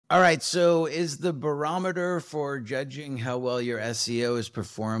All right, so is the barometer for judging how well your SEO is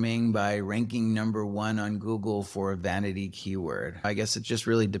performing by ranking #1 on Google for a vanity keyword? I guess it just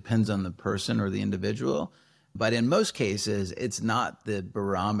really depends on the person or the individual. But in most cases, it's not the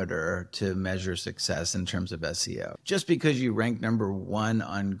barometer to measure success in terms of SEO. Just because you rank #1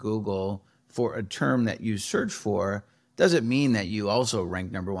 on Google for a term that you search for doesn't mean that you also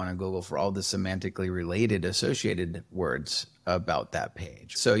rank #1 on Google for all the semantically related associated words about that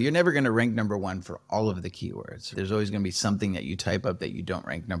page. So you're never going to rank #1 for all of the keywords. There's always going to be something that you type up that you don't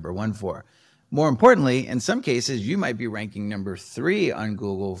rank #1 for. More importantly, in some cases, you might be ranking #3 on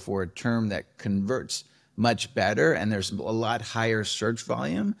Google for a term that converts much better and there's a lot higher search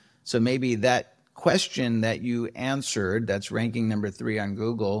volume. So maybe that question that you answered that's ranking #3 on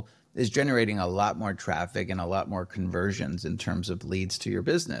Google is generating a lot more traffic and a lot more conversions in terms of leads to your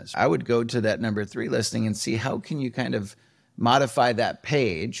business. I would go to that #3 listing and see how can you kind of modify that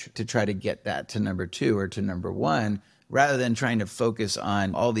page to try to get that to #2 or to #1, rather than trying to focus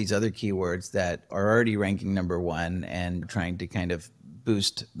on all these other keywords that are already ranking #1 and trying to kind of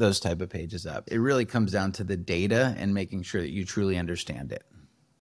boost those type of pages up. It really comes down to the data and making sure that you truly understand it.